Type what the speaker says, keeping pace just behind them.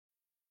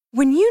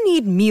When you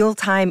need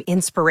mealtime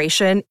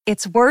inspiration,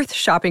 it's worth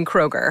shopping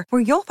Kroger,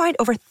 where you'll find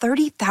over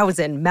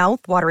 30,000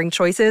 mouth-watering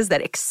choices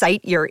that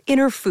excite your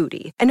inner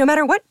foodie. And no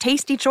matter what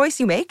tasty choice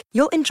you make,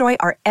 you'll enjoy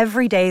our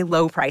everyday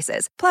low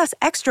prices, plus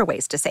extra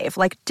ways to save,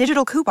 like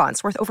digital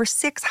coupons worth over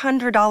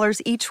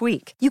 $600 each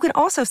week. You can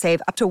also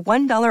save up to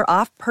 $1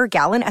 off per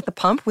gallon at the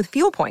pump with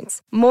fuel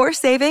points. More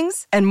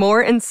savings and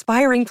more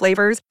inspiring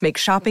flavors make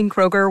shopping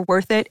Kroger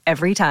worth it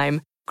every time.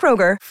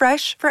 Kroger,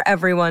 fresh for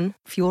everyone.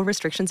 Fuel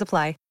restrictions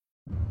apply.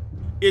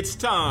 It's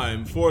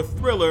time for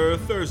Thriller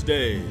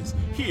Thursdays,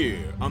 here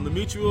on the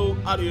Mutual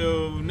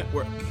Audio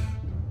Network.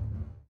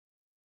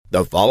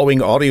 The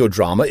following audio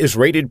drama is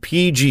rated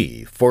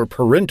PG for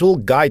parental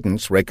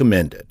guidance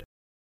recommended.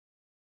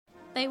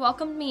 They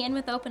welcomed me in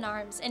with open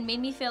arms and made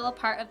me feel a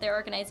part of their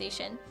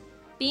organization.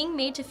 Being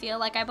made to feel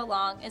like I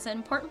belong is an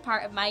important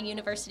part of my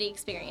university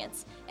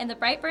experience, and the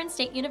Brightburn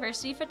State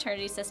University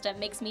fraternity system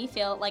makes me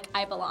feel like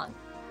I belong.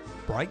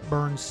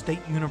 Brightburn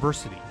State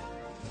University,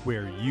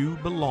 where you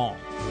belong.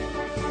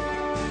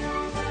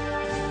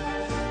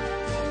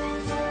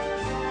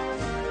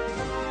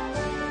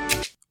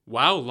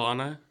 Wow,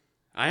 Lana.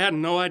 I had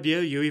no idea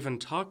you even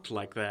talked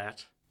like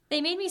that. They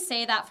made me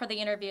say that for the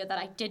interview that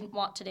I didn't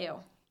want to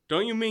do.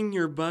 Don't you mean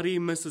your buddy,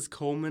 Mrs.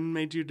 Coleman,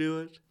 made you do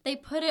it? They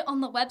put it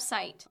on the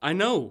website. I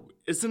know.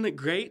 Isn't it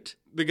great?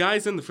 The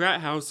guys in the frat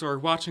house are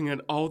watching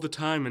it all the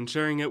time and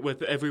sharing it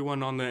with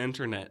everyone on the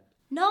internet.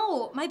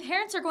 No, my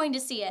parents are going to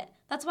see it.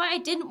 That's why I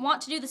didn't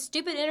want to do the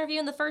stupid interview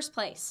in the first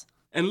place.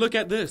 And look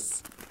at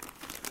this.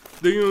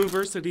 The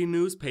university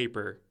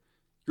newspaper.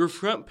 Your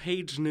front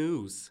page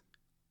news.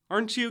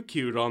 Aren't you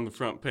cute on the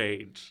front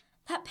page?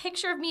 That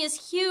picture of me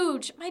is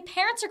huge. My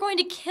parents are going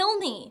to kill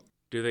me.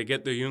 Do they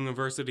get the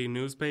university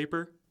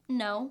newspaper?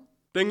 No.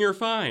 Then you're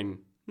fine.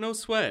 No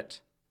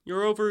sweat.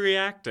 You're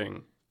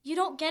overreacting. You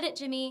don't get it,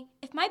 Jimmy.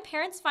 If my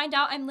parents find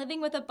out I'm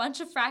living with a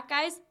bunch of frat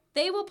guys,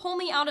 they will pull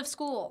me out of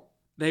school.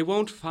 They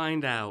won't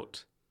find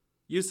out.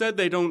 You said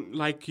they don't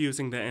like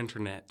using the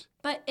internet.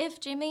 But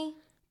if, Jimmy?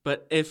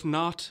 But if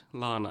not,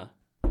 Lana.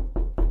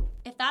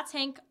 If that's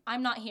Hank,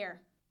 I'm not here.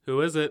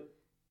 Who is it?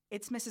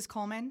 It's Mrs.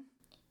 Coleman.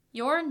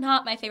 You're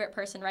not my favorite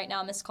person right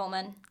now, Miss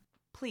Coleman.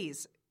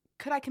 Please,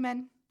 could I come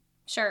in?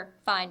 Sure,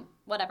 fine,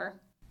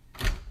 whatever.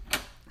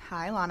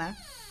 Hi, Lana.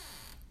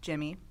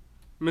 Jimmy.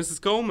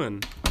 Mrs. Coleman.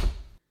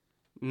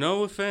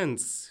 No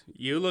offense.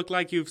 You look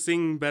like you've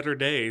seen better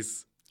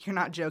days. You're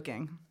not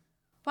joking.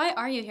 Why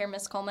are you here,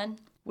 Miss Coleman?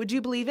 Would you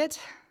believe it?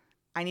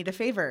 I need a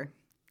favor.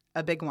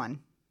 A big one.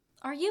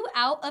 Are you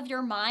out of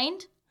your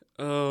mind?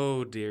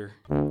 Oh, dear.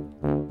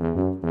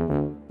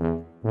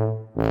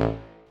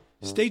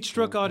 Stage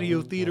Struck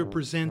Audio Theater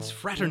presents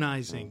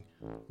Fraternizing.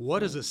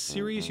 What is a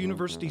serious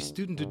university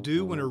student to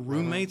do when her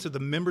roommates are the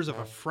members of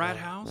a frat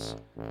house?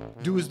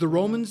 Do as the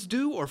Romans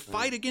do or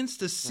fight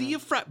against a sea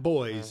of frat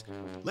boys?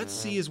 Let's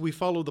see as we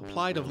follow the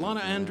plight of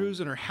Lana Andrews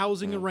and her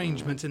housing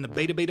arrangements in the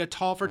Beta Beta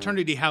Tau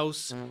fraternity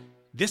house.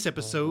 This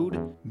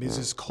episode,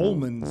 Mrs.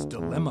 Coleman's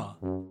Dilemma.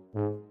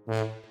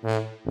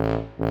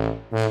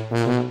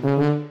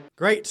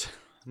 Great.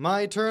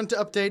 My turn to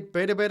update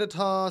Beta Beta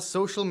Tau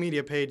social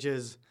media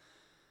pages.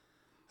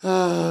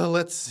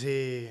 Let's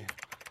see.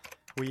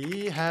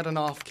 We had an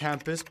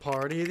off-campus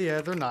party the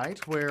other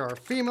night where our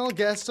female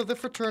guest of the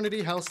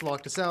fraternity house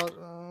locked us out.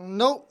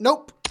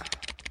 Nope.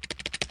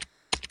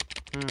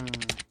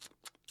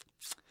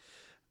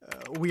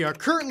 We are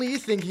currently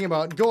thinking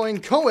about going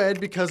co-ed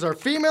because our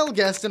female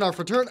guest in our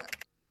fraternity...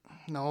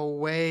 No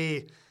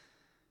way.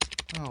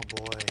 Oh,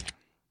 boy.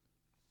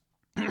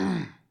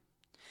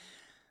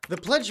 The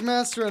pledge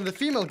master and the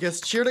female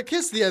guest shared a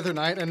kiss the other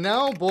night, and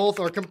now both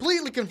are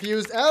completely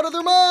confused out of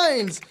their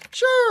minds.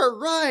 Sure,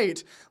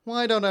 right.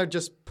 Why don't I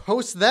just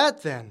post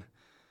that then?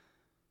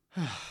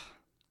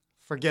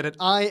 Forget it.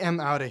 I am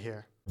out of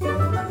here.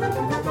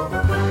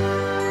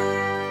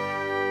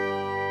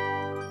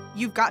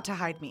 You've got to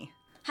hide me.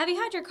 Have you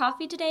had your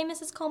coffee today,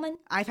 Mrs. Coleman?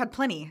 I've had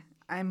plenty.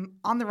 I'm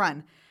on the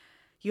run.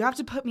 You have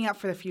to put me up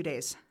for a few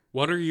days.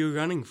 What are you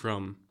running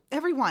from?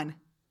 Everyone.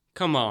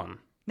 Come on.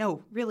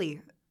 No,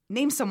 really.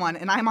 Name someone,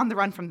 and I'm on the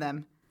run from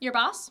them. Your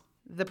boss?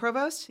 The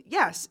provost?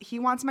 Yes, he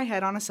wants my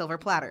head on a silver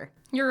platter.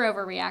 You're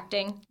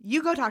overreacting.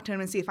 You go talk to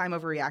him and see if I'm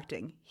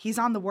overreacting. He's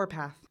on the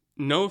warpath.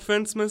 No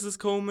offense, Mrs.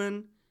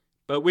 Coleman,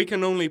 but we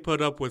can only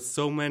put up with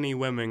so many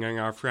women in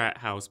our frat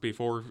house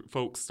before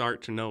folks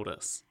start to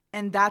notice.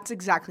 And that's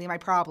exactly my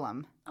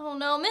problem. Oh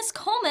no, Miss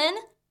Coleman!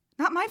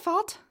 Not my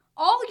fault.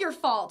 All your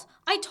fault.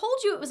 I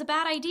told you it was a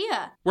bad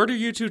idea. What are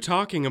you two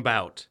talking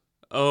about?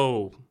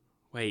 Oh,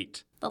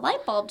 wait. The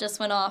light bulb just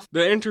went off.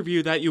 The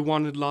interview that you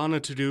wanted Lana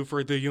to do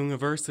for the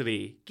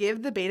university.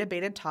 Give the Beta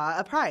Beta Tau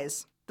a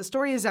prize. The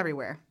story is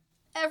everywhere.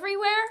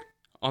 Everywhere?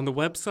 On the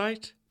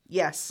website?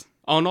 Yes.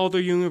 On all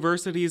the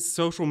university's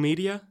social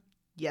media?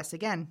 Yes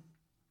again.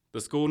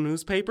 The school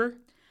newspaper?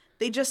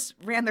 They just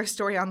ran their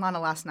story on Lana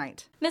last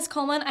night. Miss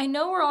Coleman, I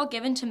know we're all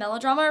given to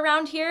melodrama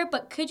around here,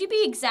 but could you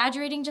be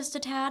exaggerating just a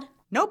tad?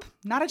 Nope,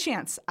 not a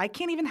chance. I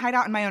can't even hide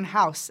out in my own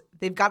house.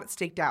 They've got it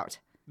staked out.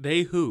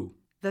 They who?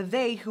 The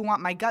they who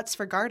want my guts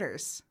for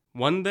garters.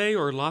 One day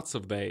or lots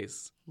of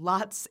days?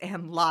 Lots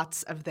and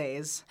lots of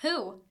days.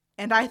 Who?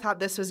 And I thought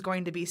this was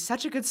going to be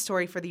such a good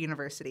story for the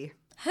university.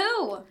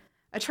 Who?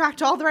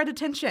 Attract all the right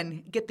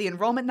attention, get the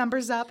enrollment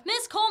numbers up.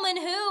 Miss Coleman,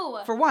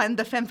 who? For one,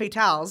 the femme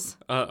fatales.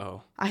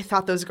 Uh-oh. I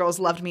thought those girls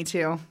loved me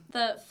too.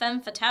 The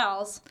femme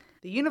fatales.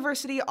 The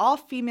university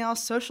all-female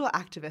social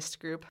activist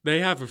group.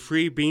 They have a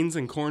free beans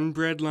and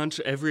cornbread lunch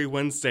every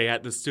Wednesday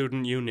at the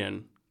student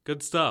union.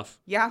 Good stuff.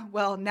 Yeah,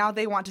 well, now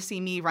they want to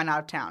see me run out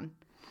of town.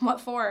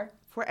 What for?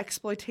 For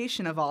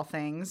exploitation of all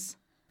things.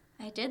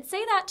 I did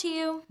say that to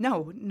you.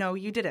 No,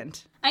 you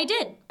didn't. I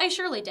did. I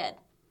surely did.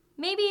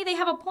 Maybe they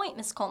have a point,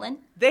 Miss Coleman.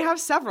 They have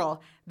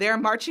several. They are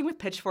marching with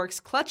pitchforks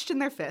clutched in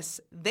their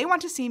fists. They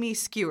want to see me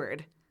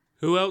skewered.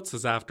 Who else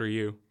is after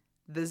you?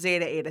 The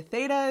Zeta Eta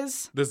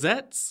Thetas. The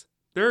Zets?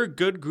 They're a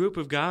good group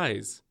of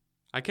guys.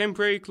 I came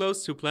pretty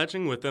close to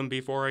pledging with them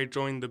before I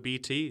joined the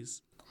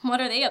BTs.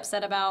 What are they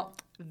upset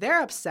about?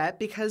 They're upset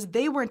because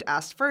they weren't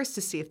asked first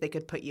to see if they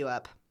could put you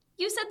up.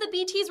 You said the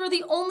BTs were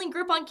the only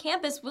group on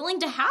campus willing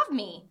to have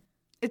me.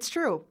 It's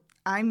true.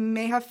 I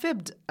may have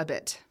fibbed a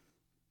bit.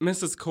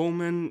 Mrs.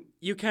 Coleman,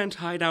 you can't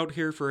hide out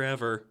here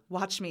forever.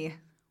 Watch me.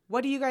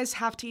 What do you guys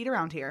have to eat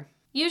around here?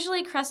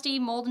 Usually crusty,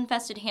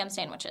 mold-infested ham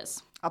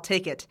sandwiches. I'll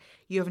take it.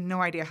 You have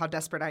no idea how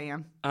desperate I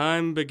am.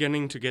 I'm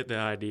beginning to get the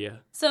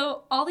idea.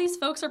 So all these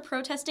folks are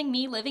protesting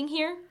me living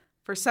here?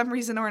 For some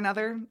reason or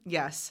another,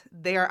 yes.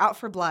 They are out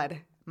for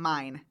blood.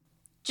 Mine.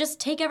 Just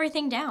take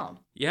everything down.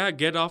 Yeah,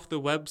 get off the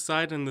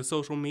website and the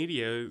social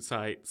media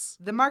sites.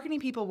 The marketing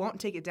people won't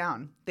take it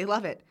down. They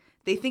love it.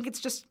 They think it's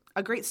just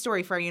a great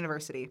story for our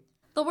university.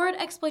 The word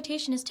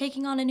exploitation is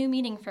taking on a new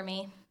meaning for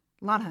me.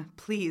 Lana,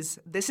 please.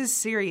 This is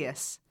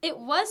serious. It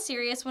was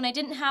serious when I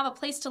didn't have a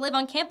place to live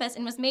on campus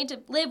and was made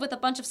to live with a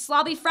bunch of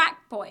slobby frat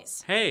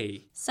boys.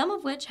 Hey. Some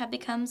of which have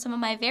become some of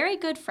my very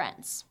good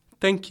friends.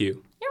 Thank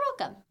you. You're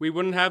welcome. We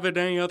wouldn't have it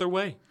any other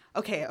way.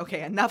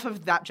 Okay, enough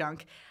of that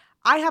junk.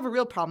 I have a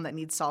real problem that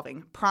needs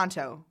solving.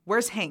 Pronto.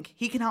 Where's Hank?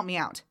 He can help me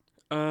out.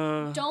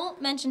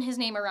 Don't mention his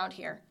name around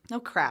here. Oh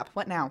crap,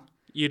 what now?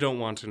 You don't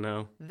want to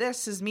know.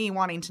 This is me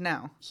wanting to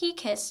know. He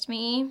kissed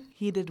me.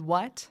 He did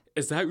what?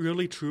 Is that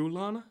really true,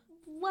 Lana?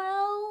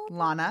 Well,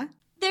 Lana?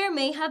 there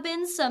may have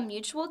been some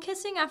mutual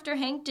kissing after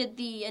Hank did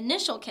the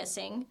initial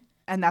kissing.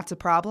 And that's a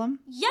problem?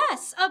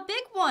 Yes, a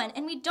big one,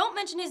 and we don't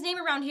mention his name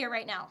around here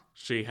right now.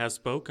 She has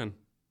spoken.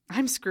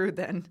 I'm screwed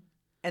then.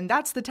 And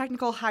that's the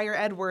technical higher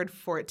ed word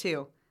for it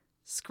too.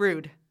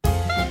 Screwed.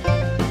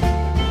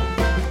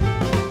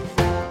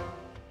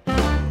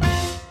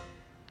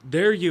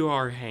 There you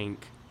are,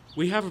 Hank.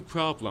 We have a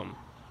problem.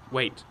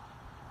 Wait,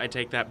 I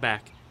take that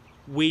back.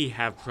 We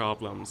have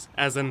problems,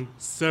 as in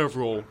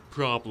several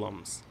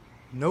problems.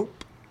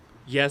 Nope.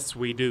 Yes,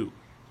 we do.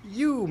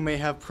 You may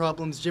have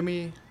problems,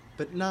 Jimmy,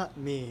 but not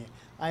me.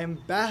 I am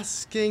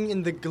basking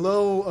in the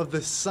glow of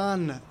the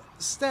sun.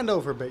 Stand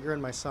over a bit, you're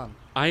in my sun.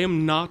 I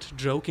am not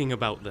joking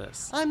about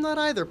this. I'm not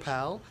either,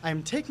 pal.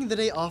 I'm taking the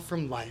day off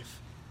from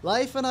life.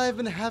 Life and I have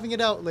been having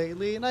it out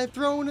lately, and I've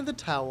thrown in the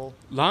towel.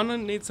 Lana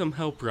needs some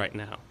help right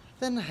now.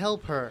 Then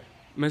help her.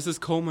 Mrs.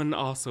 Coleman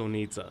also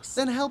needs us.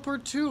 Then help her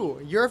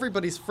too. You're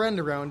everybody's friend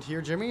around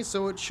here, Jimmy,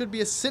 so it should be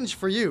a cinch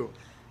for you.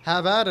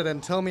 Have at it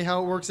and tell me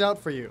how it works out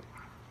for you.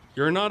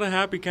 You're not a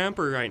happy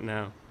camper right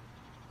now.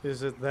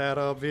 Is it that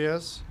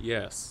obvious?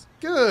 Yes.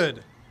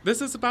 Good.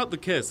 This is about the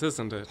kiss,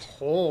 isn't it?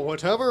 Oh,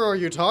 whatever are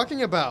you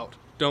talking about?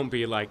 Don't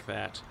be like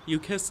that. You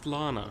kissed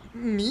Lana.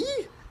 Me?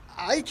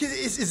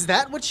 Is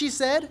that what she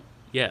said?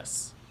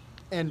 Yes.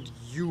 And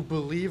you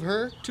believe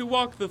her? To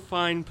walk the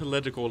fine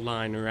political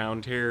line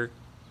around here,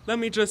 let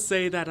me just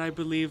say that I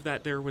believe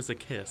that there was a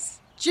kiss.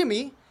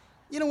 Jimmy,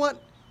 you know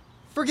what?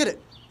 Forget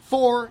it.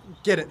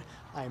 Forget it.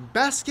 I'm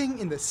basking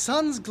in the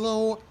sun's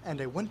glow,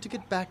 and I want to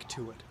get back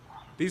to it.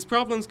 These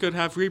problems could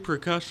have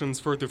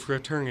repercussions for the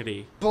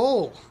fraternity.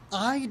 Bull,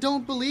 I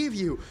don't believe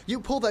you. You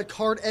pull that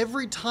card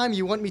every time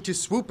you want me to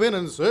swoop in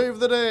and save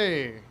the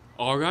day.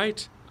 All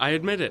right, I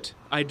admit it.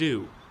 I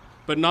do.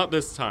 But not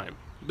this time.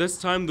 This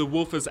time the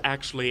wolf is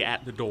actually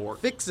at the door.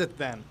 Fix it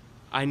then.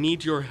 I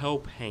need your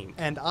help, Hank.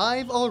 And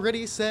I've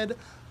already said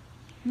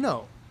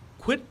no.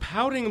 Quit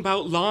pouting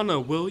about Lana,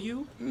 will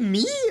you?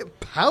 Me?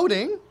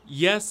 Pouting?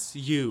 Yes,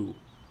 you.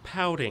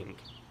 Pouting.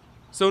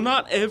 So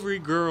not every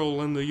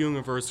girl in the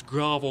universe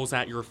grovels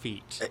at your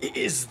feet.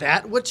 Is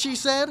that what she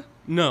said?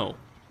 No.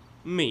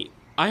 Me.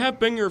 I have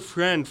been your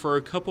friend for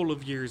a couple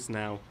of years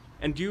now,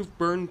 and you've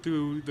burned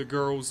through the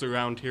girls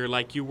around here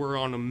like you were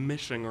on a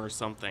mission or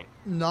something.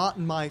 Not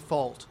my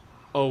fault.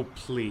 Oh,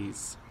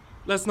 please.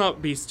 Let's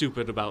not be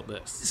stupid about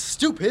this.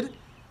 Stupid?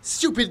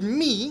 Stupid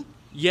me?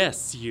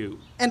 Yes, you.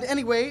 And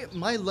anyway,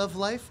 my love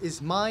life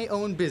is my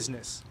own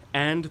business.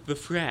 And the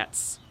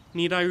frats.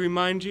 Need I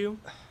remind you?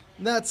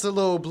 That's a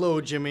low blow,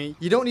 Jimmy.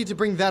 You don't need to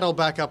bring that all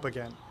back up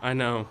again. I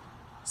know.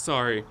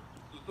 Sorry.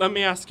 Let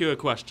me ask you a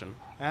question.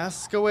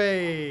 Ask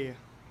away.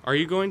 Are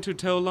you going to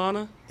tell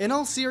Lana? In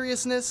all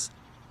seriousness,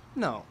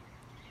 no.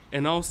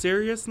 In all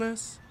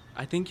seriousness,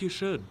 I think you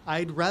should.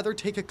 I'd rather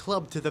take a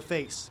club to the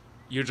face.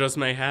 You just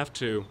may have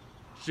to.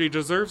 She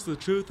deserves the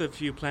truth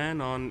if you plan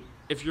on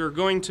if you're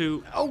going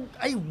to... Oh,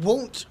 I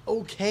won't,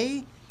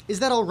 okay? Is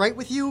that all right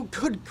with you?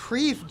 Good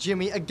grief,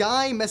 Jimmy. A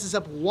guy messes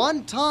up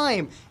one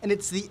time, and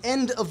it's the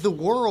end of the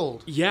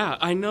world. Yeah,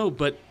 I know,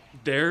 but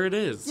there it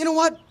is. You know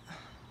what?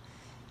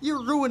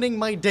 You're ruining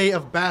my day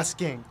of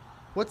basking.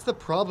 What's the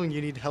problem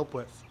you need help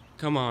with?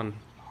 Come on.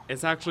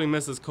 It's actually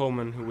Mrs.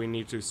 Coleman who we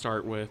need to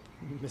start with.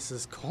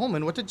 Mrs.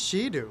 Coleman? What did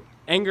she do?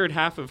 Angered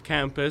half of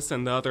campus,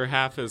 and the other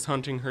half is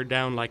hunting her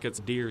down like it's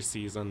deer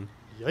season.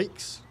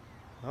 Yikes.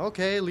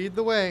 Okay, lead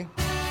the way.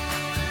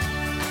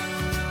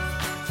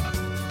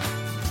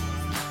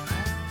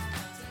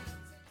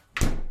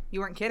 You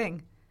weren't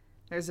kidding.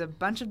 There's a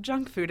bunch of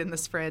junk food in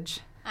this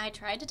fridge. I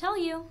tried to tell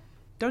you.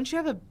 Don't you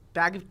have a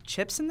bag of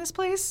chips in this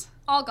place?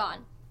 All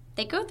gone.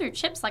 They go through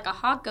chips like a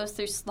hog goes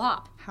through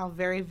slop. How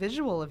very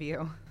visual of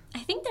you. I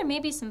think there may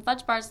be some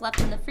fudge bars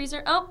left in the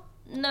freezer. Oh,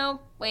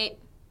 no, wait.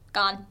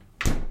 Gone.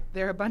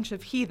 They're a bunch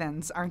of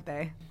heathens, aren't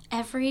they?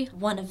 Every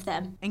one of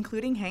them.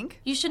 Including Hank?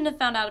 You shouldn't have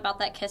found out about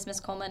that kiss, Miss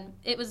Coleman.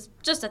 It was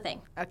just a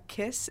thing. A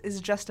kiss is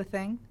just a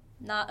thing?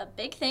 Not a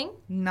big thing.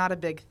 Not a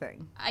big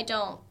thing. I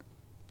don't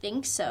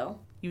think so.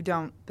 You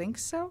don't think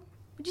so?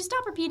 Would you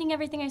stop repeating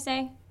everything I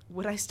say?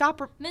 Would I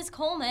stop? Miss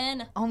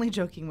Coleman. Only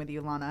joking with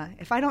you, Lana.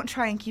 If I don't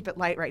try and keep it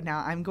light right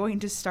now, I'm going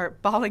to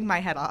start bawling my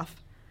head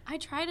off. I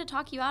tried to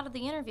talk you out of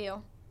the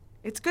interview.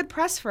 It's good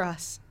press for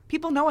us.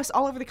 People know us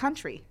all over the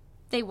country.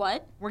 They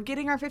what? We're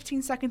getting our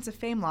 15 seconds of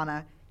fame,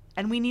 Lana,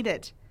 and we need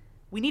it.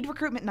 We need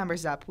recruitment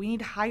numbers up. We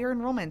need higher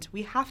enrollment.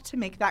 We have to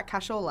make that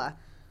cashola.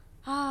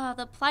 Ah,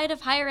 the plight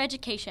of higher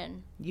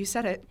education. You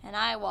said it. And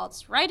I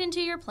waltzed right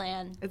into your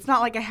plan. It's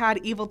not like I had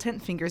evil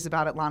tent fingers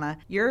about it, Lana.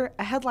 You're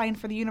a headline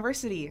for the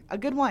university. A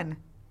good one.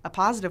 A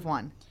positive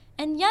one.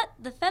 And yet,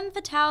 the femme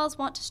fatales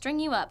want to string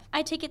you up.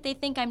 I take it they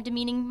think I'm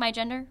demeaning my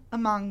gender?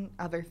 Among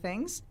other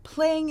things.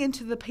 Playing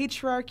into the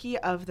patriarchy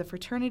of the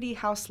fraternity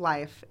house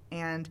life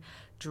and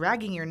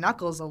dragging your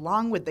knuckles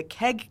along with the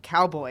keg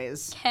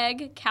cowboys.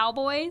 Keg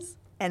cowboys?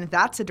 And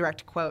that's a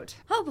direct quote.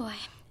 Oh boy.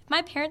 If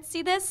my parents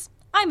see this,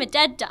 I'm a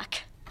dead duck.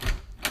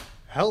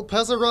 Help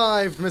has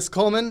arrived, Miss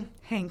Coleman.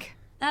 Hank.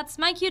 That's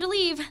my cue to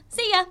leave.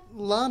 See ya.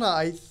 Lana,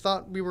 I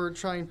thought we were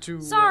trying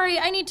to... Sorry,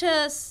 I need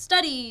to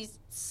study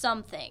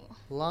something.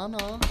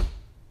 Lana?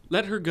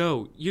 Let her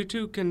go. You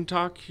two can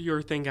talk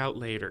your thing out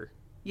later.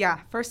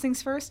 Yeah, first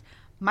things first,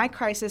 my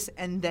crisis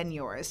and then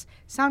yours.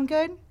 Sound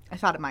good? I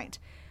thought it might.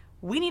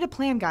 We need a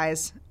plan,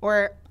 guys,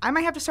 or I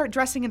might have to start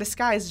dressing in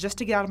disguise just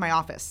to get out of my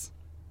office.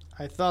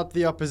 I thought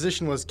the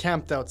opposition was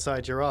camped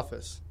outside your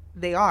office.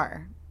 They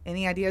are.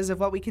 Any ideas of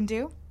what we can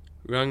do?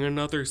 Run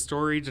another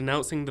story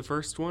denouncing the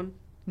first one?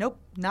 Nope,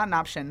 not an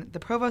option. The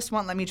provost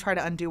won't let me try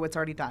to undo what's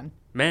already done.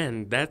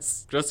 Man,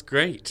 that's just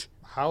great.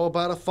 How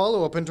about a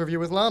follow-up interview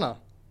with Lana?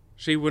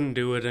 She wouldn't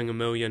do it in a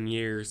million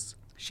years.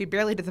 She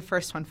barely did the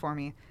first one for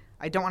me.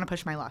 I don't want to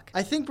push my luck.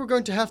 I think we're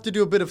going to have to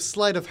do a bit of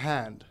sleight of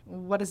hand.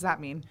 What does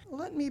that mean?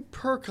 Let me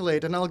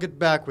percolate and I'll get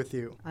back with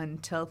you.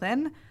 Until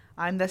then,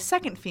 I'm the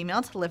second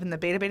female to live in the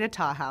Beta Beta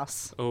Ta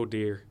house. Oh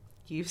dear.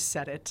 You've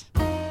said it.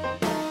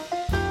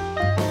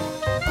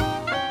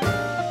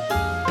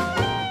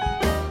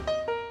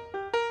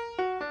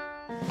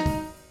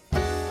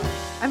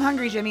 I'm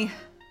hungry, Jimmy.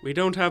 We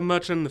don't have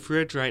much in the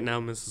fridge right now,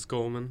 Mrs.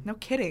 Coleman. No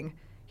kidding.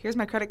 Here's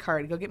my credit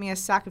card. Go get me a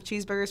sack of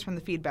cheeseburgers from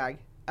the feed bag.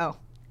 Oh,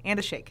 and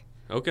a shake.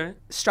 Okay.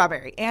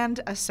 Strawberry and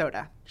a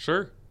soda.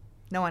 Sure.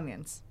 No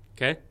onions.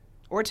 Okay.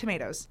 Or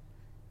tomatoes.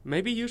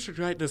 Maybe you should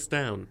write this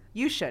down.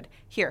 You should.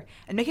 Here,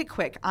 and make it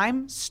quick.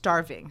 I'm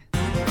starving.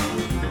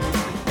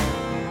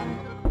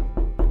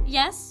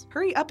 Yes?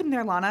 Hurry up in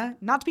there, Lana.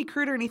 Not to be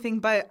crude or anything,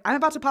 but I'm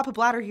about to pop a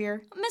bladder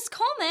here. Miss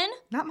Coleman?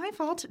 Not my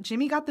fault.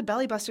 Jimmy got the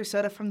Belly Buster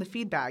soda from the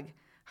feed bag.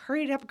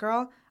 Hurry it up,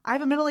 girl. I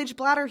have a middle-aged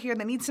bladder here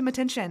that needs some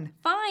attention.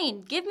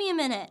 Fine. Give me a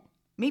minute.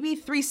 Maybe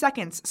 3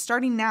 seconds,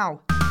 starting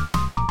now.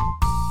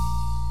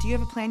 Do you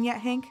have a plan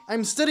yet, Hank?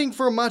 I'm studying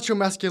for macho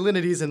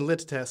masculinities and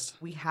lit test.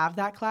 We have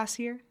that class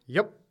here?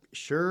 Yep,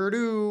 sure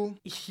do.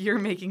 You're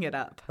making it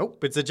up. Oh,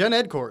 it's a gen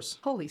ed course.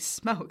 Holy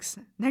smokes.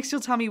 Next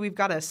you'll tell me we've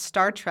got a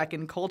Star Trek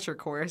and culture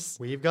course.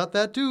 We've got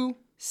that too.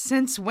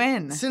 Since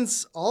when?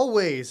 Since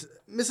always.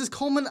 Mrs.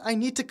 Coleman, I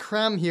need to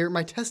cram here.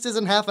 My test is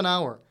in half an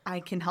hour. I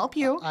can help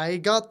you. I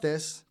got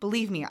this.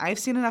 Believe me, I've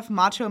seen enough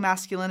macho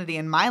masculinity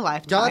in my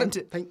lifetime Got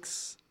it.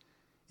 Thanks.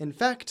 In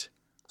fact,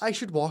 I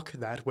should walk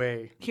that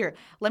way. Here,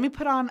 let me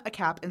put on a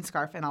cap and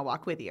scarf and I'll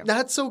walk with you.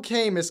 That's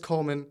okay, Miss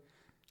Coleman.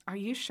 Are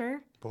you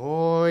sure?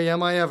 Boy,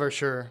 am I ever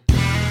sure.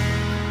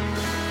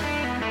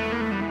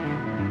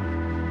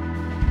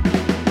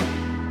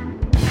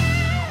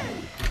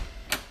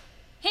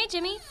 Hey,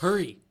 Jimmy.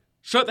 Hurry.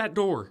 Shut that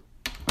door.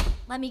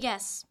 Let me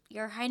guess.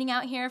 You're hiding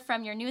out here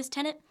from your newest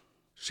tenant?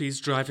 She's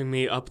driving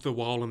me up the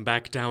wall and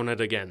back down it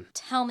again.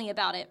 Tell me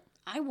about it.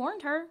 I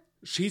warned her.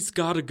 She's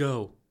gotta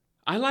go.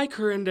 I like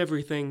her and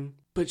everything,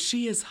 but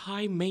she is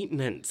high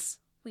maintenance.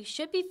 We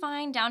should be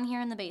fine down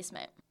here in the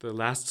basement. The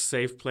last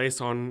safe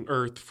place on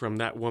Earth from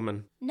that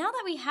woman. Now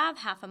that we have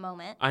half a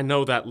moment. I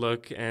know that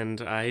look, and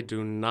I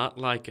do not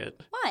like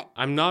it. What?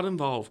 I'm not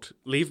involved.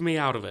 Leave me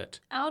out of it.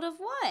 Out of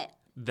what?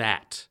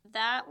 That.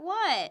 That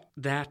what?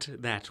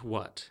 That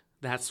what?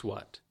 That's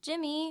what.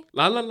 Jimmy,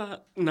 La la la,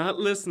 not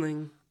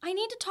listening. I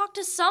need to talk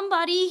to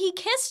somebody. He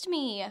kissed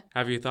me.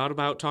 Have you thought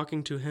about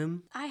talking to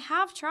him? I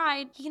have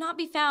tried. He cannot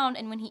be found,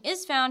 and when he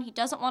is found, he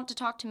doesn't want to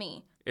talk to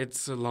me.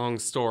 It's a long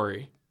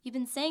story. You've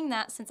been saying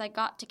that since I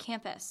got to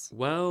campus.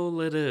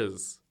 Well, it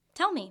is.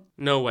 Tell me.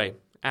 No way.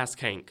 Ask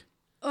Hank.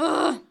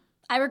 Ugh!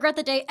 I regret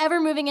the day ever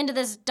moving into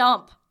this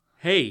dump.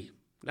 Hey,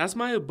 that's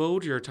my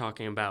abode you're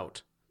talking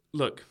about.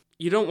 Look,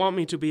 you don't want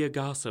me to be a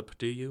gossip,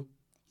 do you?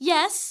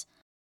 Yes.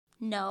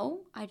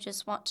 No, I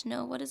just want to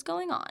know what is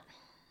going on.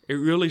 It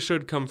really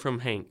should come from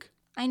Hank.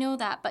 I know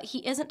that, but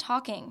he isn't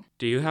talking.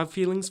 Do you have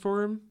feelings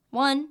for him?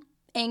 1,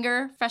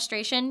 anger,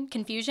 frustration,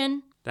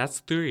 confusion. That's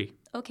 3.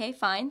 Okay,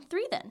 fine.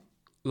 3 then.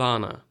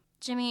 Lana.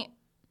 Jimmy,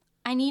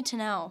 I need to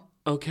know.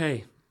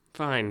 Okay,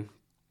 fine.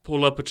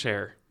 Pull up a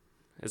chair.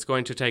 It's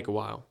going to take a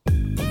while.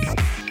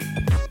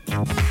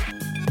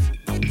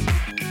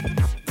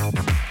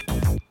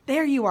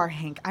 There you are,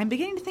 Hank. I'm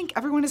beginning to think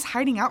everyone is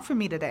hiding out from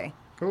me today.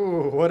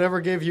 Ooh,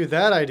 whatever gave you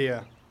that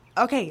idea?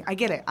 Okay, I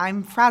get it.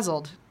 I'm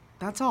frazzled.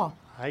 That's all.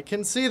 I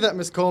can see that,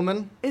 Miss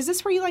Coleman. Is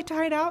this where you like to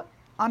hide out?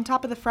 On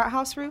top of the frat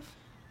house roof?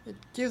 It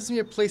gives me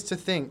a place to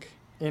think.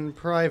 In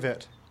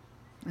private.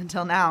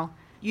 Until now.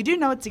 You do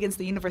know it's against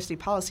the university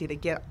policy to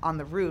get on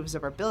the roofs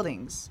of our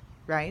buildings,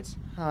 right?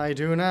 I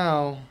do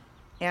now.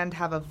 And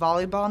have a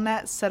volleyball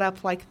net set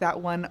up like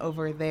that one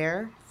over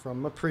there?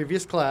 From a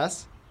previous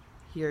class.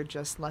 You're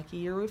just lucky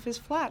your roof is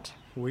flat.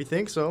 We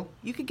think so.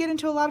 You could get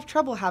into a lot of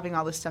trouble having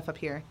all this stuff up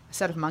here. A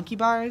set of monkey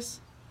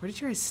bars? Where did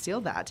you guys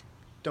steal that?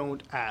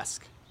 Don't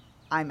ask.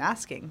 I'm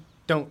asking.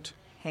 Don't.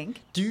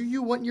 Hank? Do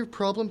you want your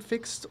problem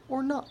fixed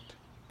or not?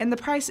 And the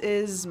price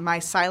is my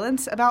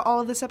silence about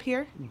all of this up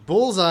here?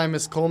 Bullseye,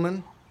 Miss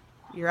Coleman.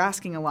 You're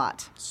asking a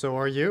lot. So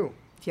are you.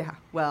 Yeah,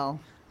 well...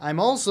 I'm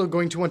also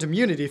going to want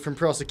immunity from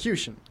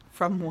prosecution.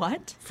 From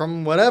what?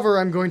 From whatever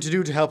I'm going to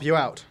do to help you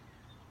out.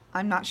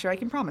 I'm not sure I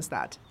can promise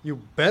that. You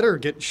better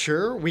get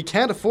sure. We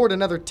can't afford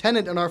another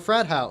tenant in our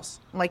frat house.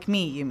 Like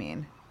me, you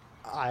mean?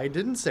 I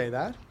didn't say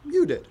that.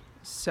 You did.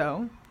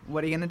 So,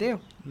 what are you gonna do?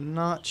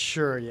 Not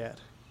sure yet.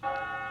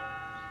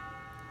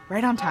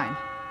 Right on time.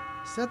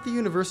 Is that the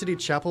university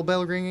chapel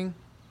bell ringing?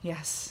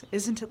 Yes,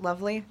 isn't it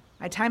lovely?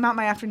 I time out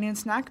my afternoon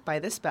snack by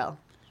this bell.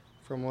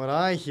 From what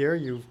I hear,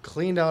 you've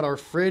cleaned out our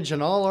fridge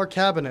and all our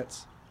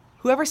cabinets.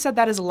 Whoever said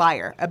that is a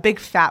liar, a big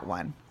fat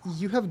one.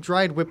 You have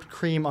dried whipped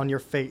cream on your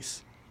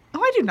face.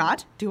 Oh, I do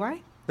not, do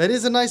I? That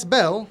is a nice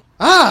bell.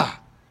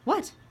 Ah!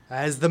 What?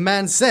 As the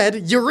man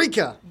said,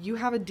 Eureka! You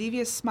have a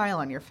devious smile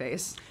on your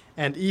face.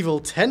 And evil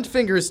tent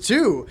fingers,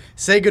 too.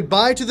 Say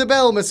goodbye to the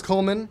bell, Miss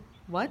Coleman.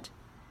 What?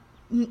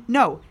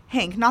 No,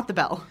 Hank, not the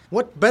bell.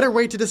 What better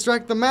way to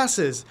distract the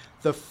masses?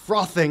 The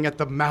frothing at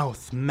the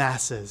mouth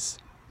masses.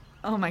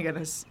 Oh my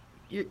goodness.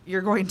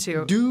 You're going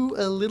to... Do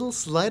a little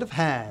sleight of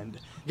hand.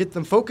 Get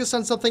them focused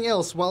on something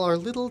else while our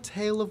little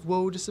tale of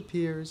woe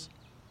disappears.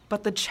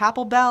 But the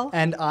chapel bell?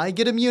 And I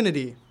get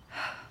immunity.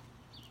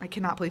 I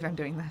cannot believe I'm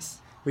doing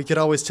this. We could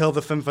always tell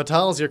the femme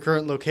fatales your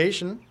current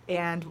location.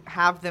 And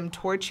have them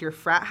torch your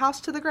frat house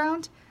to the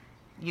ground?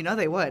 You know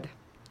they would.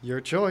 Your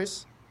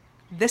choice.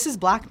 This is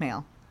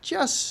blackmail.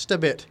 Just a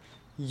bit.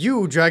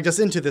 You dragged us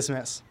into this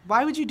mess.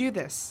 Why would you do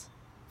this?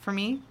 For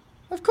me?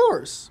 Of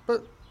course,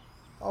 but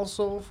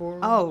also for...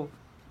 Oh,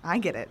 I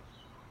get it.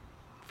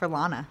 For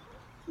Lana.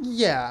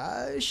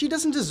 Yeah, she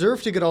doesn't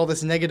deserve to get all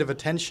this negative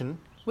attention.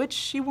 Which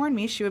she warned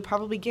me she would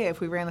probably get if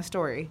we ran the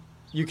story.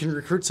 You can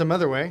recruit some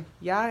other way.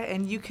 Yeah,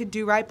 and you could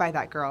do right by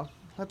that girl.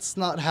 Let's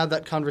not have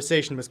that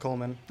conversation, Miss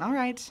Coleman. All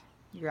right.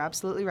 You're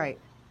absolutely right.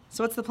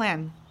 So what's the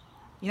plan?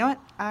 You know what?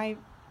 I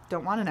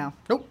don't want to know.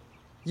 Nope.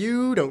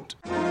 You don't.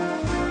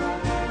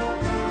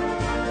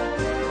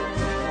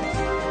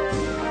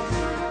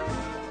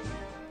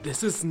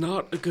 This is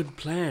not a good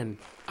plan.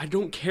 I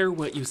don't care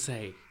what you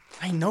say.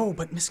 I know,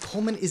 but Miss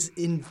Coleman is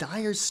in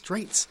dire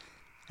straits,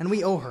 and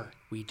we owe her.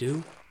 We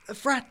do? A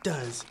frat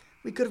does.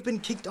 We could have been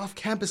kicked off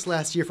campus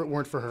last year if it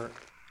weren't for her.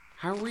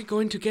 How are we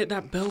going to get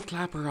that bell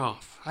clapper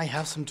off? I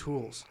have some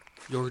tools.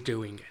 You're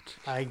doing it.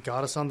 I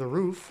got us on the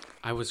roof.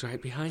 I was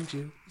right behind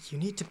you. You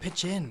need to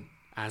pitch in.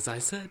 As I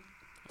said,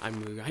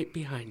 I'm right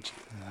behind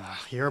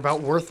you. You're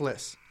about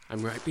worthless.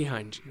 I'm right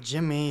behind you.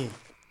 Jimmy.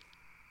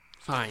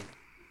 Fine.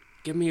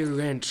 Give me a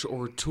wrench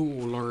or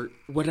tool or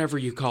whatever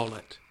you call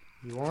it.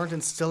 You aren't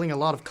instilling a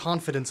lot of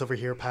confidence over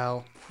here,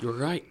 pal. You're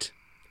right,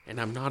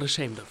 and I'm not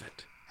ashamed of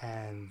it.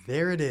 And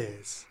there it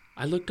is.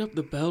 I looked up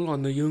the bell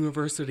on the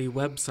university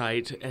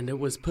website, and it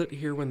was put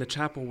here when the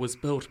chapel was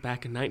built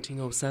back in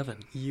 1907.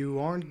 You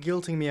aren't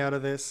guilting me out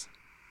of this.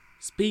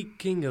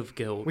 Speaking of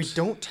guilt... We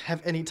don't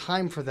have any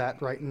time for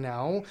that right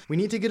now. We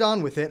need to get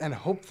on with it and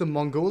hope the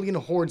Mongolian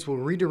hordes will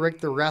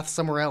redirect their wrath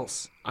somewhere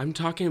else. I'm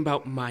talking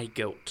about my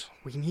guilt.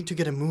 We need to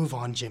get a move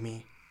on,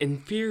 Jimmy. In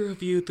fear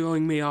of you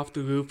throwing me off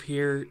the roof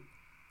here,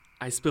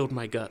 I spilled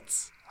my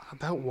guts.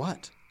 About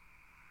what?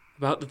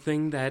 About the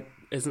thing that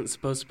isn't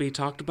supposed to be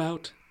talked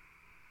about?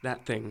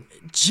 That thing.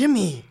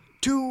 Jimmy!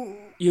 To...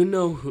 You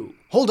know who.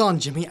 Hold on,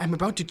 Jimmy. I'm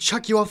about to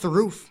chuck you off the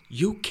roof.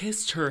 You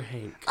kissed her,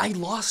 Hank. I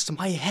lost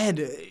my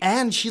head,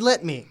 and she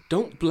let me.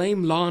 Don't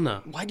blame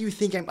Lana. Why do you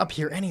think I'm up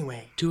here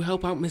anyway? To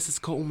help out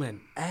Mrs. Coleman.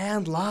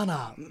 And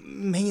Lana.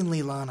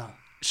 Mainly Lana.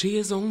 She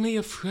is only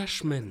a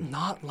freshman.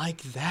 Not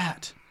like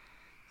that.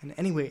 And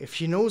anyway, if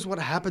she knows what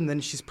happened, then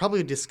she's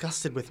probably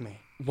disgusted with me.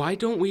 Why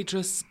don't we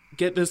just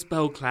get this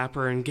bell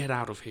clapper and get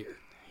out of here?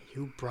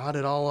 You brought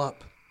it all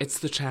up. It's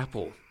the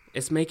chapel.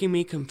 It's making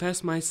me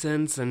confess my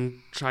sins and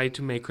try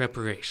to make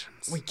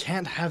reparations. We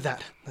can't have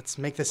that. Let's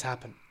make this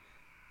happen.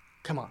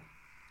 Come on.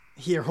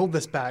 Here, hold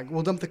this bag.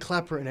 We'll dump the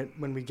clapper in it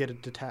when we get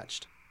it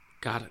detached.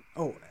 Got it.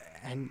 Oh,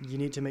 and you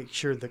need to make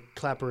sure the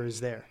clapper is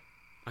there.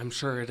 I'm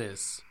sure it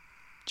is.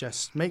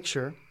 Just make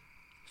sure.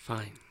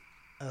 Fine.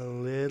 A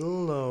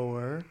little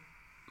lower.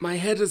 My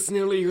head is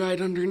nearly right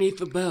underneath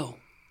the bell.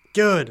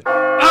 Good.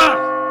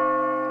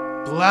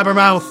 Ah!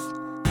 Blabbermouth!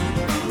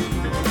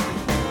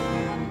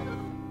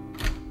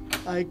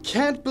 I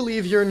can't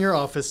believe you're in your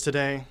office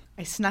today.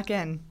 I snuck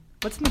in.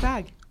 What's in the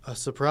bag? A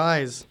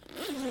surprise.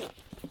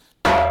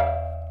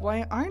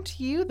 Why aren't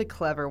you the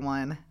clever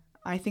one?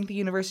 I think the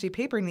university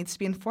paper needs to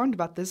be informed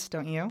about this,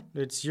 don't you?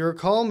 It's your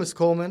call, Miss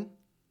Coleman.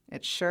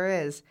 It sure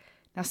is.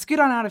 Now scoot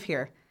on out of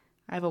here.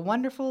 I have a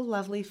wonderful,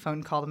 lovely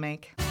phone call to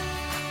make.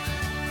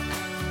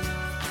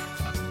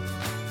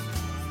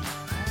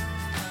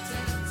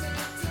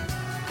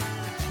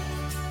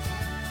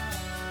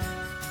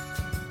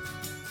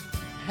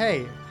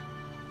 Hey,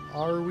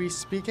 are we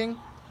speaking?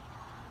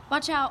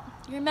 Watch out.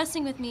 You're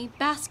messing with me,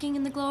 basking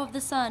in the glow of the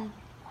sun.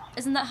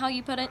 Isn't that how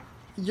you put it?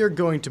 You're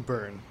going to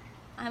burn.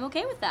 I'm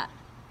okay with that.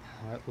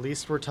 At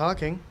least we're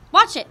talking.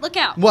 Watch it. Look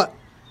out. What?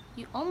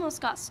 You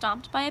almost got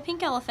stomped by a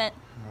pink elephant.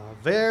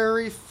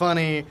 Very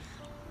funny.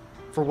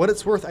 For what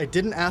it's worth, I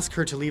didn't ask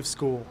her to leave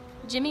school.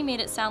 Jimmy made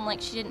it sound like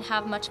she didn't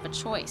have much of a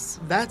choice.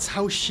 That's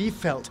how she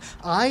felt.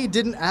 I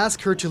didn't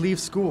ask her to leave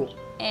school.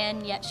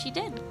 And yet she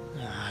did.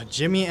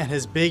 Jimmy and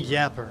his big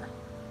yapper.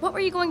 What were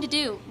you going to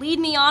do? Lead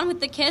me on with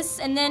the kiss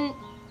and then...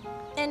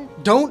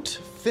 Don't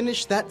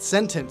finish that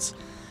sentence.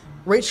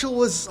 Rachel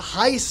was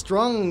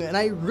high-strung, and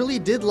I really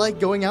did like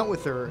going out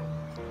with her.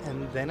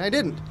 And then I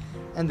didn't.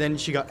 And then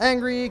she got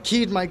angry,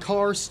 keyed my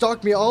car,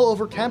 stalked me all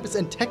over campus,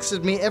 and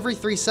texted me every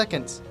 3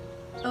 seconds.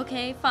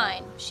 Okay,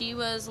 fine. She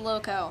was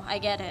loco. I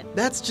get it.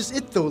 That's just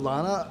it, though,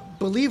 Lana.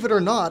 Believe it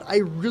or not, I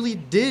really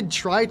did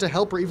try to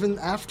help her even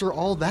after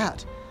all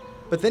that.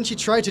 But then she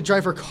tried to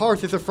drive her car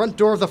through the front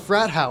door of the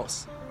frat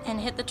house. And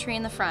hit the tree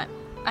in the front.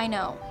 I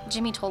know.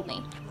 Jimmy told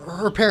me.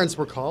 Her parents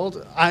were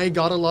called. I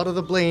got a lot of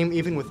the blame,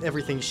 even with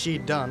everything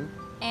she'd done.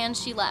 And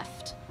she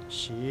left.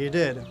 She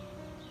did.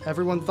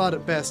 Everyone thought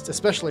it best,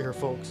 especially her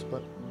folks,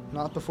 but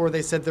not before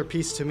they said their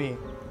piece to me.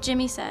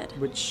 Jimmy said.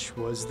 Which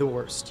was the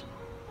worst.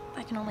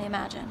 I can only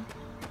imagine.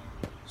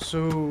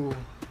 So,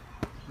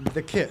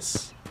 the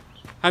kiss.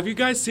 Have you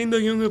guys seen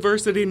the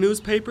university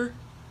newspaper?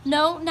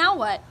 No, now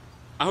what?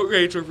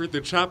 Outrage over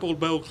the chapel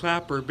bell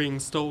clapper being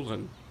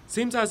stolen.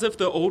 Seems as if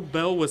the old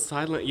bell was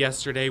silent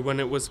yesterday when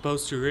it was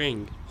supposed to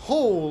ring.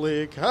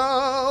 Holy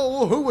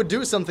cow! Who would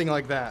do something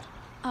like that?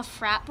 A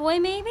frat boy,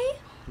 maybe?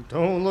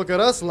 Don't look at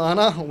us,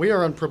 Lana. We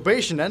are on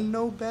probation and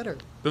no better.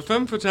 The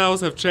femme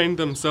fatales have chained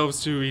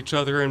themselves to each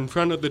other in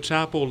front of the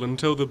chapel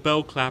until the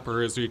bell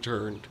clapper is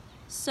returned.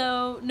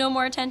 So, no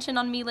more attention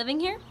on me living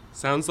here?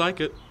 Sounds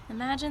like it.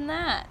 Imagine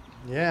that.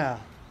 Yeah.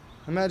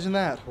 Imagine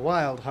that.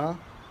 Wild, huh?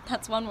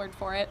 That's one word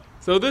for it.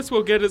 So this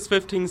will get us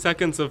 15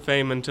 seconds of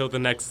fame until the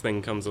next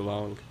thing comes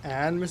along.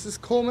 And Mrs.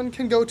 Coleman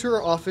can go to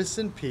her office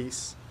in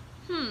peace.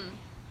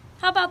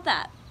 How about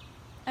that?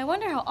 I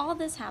wonder how all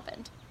this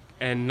happened.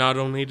 And not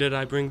only did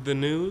I bring the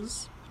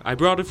news, I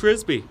brought a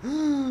frisbee.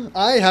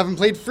 I haven't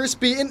played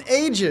frisbee in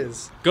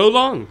ages. Go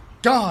long.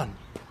 Gone.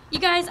 You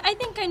guys, I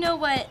think I know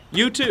what...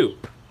 You too.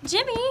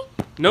 Jimmy!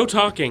 No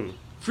talking.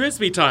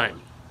 Frisbee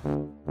time.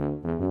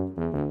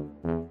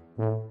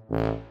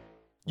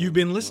 You've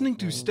been listening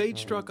to Stage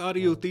Struck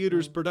Audio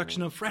Theater's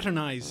production of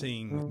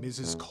Fraternizing,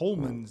 Mrs.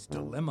 Coleman's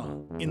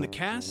Dilemma. In the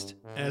cast,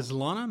 as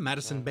Lana,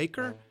 Madison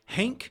Baker,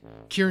 Hank,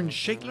 Kieran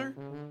Shaitler,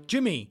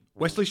 Jimmy,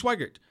 Wesley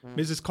Schweigert,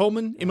 Mrs.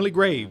 Coleman, Emily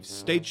Graves.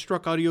 Stage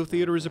Struck Audio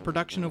Theater is a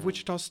production of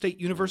Wichita State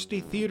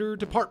University Theater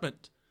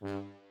Department.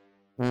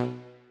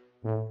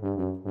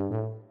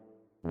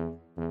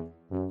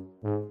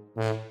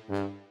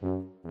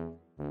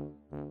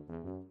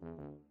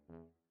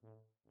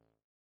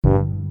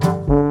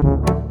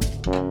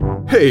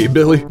 Hey,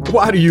 Billy,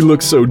 why do you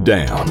look so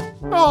down?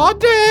 Aw,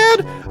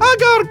 Dad, I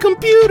got a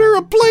computer,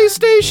 a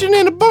PlayStation,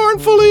 and a barn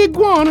full of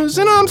iguanas,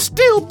 and I'm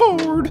still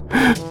bored.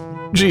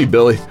 Gee,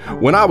 Billy,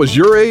 when I was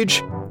your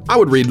age, I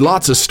would read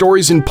lots of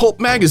stories in pulp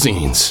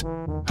magazines.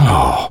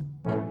 Oh,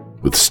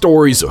 with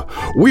stories of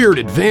weird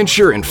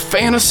adventure and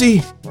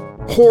fantasy,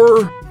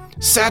 horror,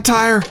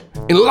 satire,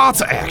 and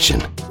lots of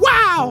action.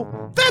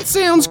 Wow, that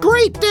sounds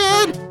great,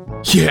 Dad.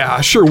 Yeah,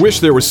 I sure wish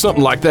there was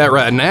something like that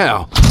right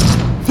now.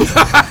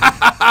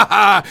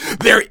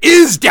 There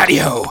is,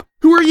 Daddy-O!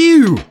 Who are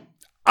you?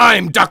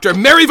 I'm Dr.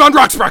 Mary Von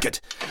Rocksprocket,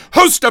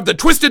 host of the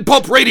Twisted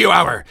Pulp Radio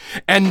Hour.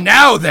 And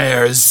now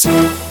there's...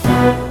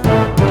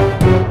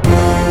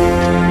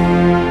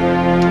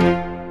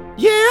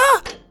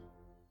 Yeah?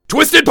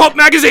 Twisted Pulp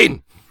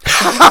Magazine!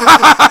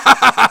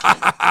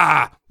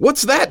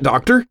 What's that,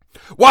 Doctor?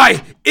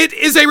 Why, it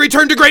is a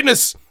return to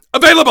greatness!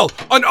 Available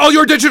on all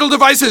your digital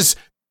devices!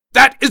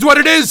 That is what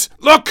it is!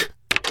 Look!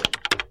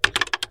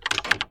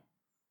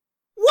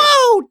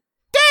 Whoa!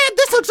 Dad,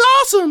 this looks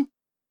awesome!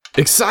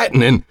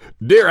 Exciting and,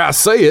 dare I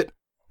say it,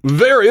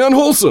 very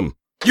unwholesome.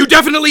 You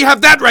definitely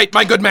have that right,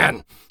 my good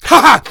man!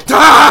 Ha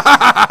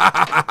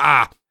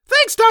ha!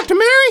 Thanks, Dr.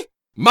 Mary!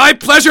 My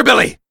pleasure,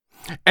 Billy!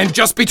 And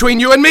just between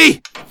you and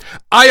me,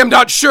 I am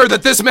not sure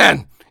that this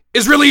man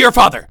is really your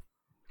father.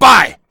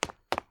 Bye!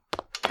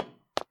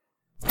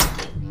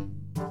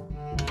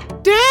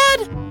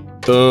 Dad?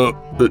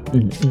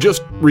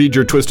 Just read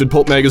your Twisted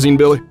Pulp magazine,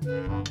 Billy.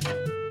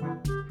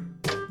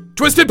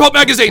 Twisted Pulp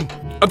magazine,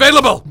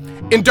 available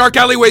in dark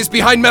alleyways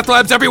behind meth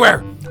labs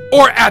everywhere,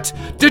 or at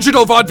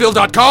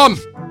digitalvaudeville.com.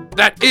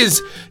 That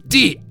is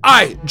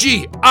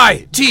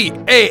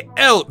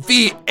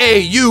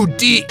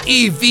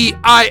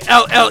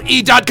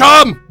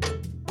DIGITALVAUDEVILLE.com.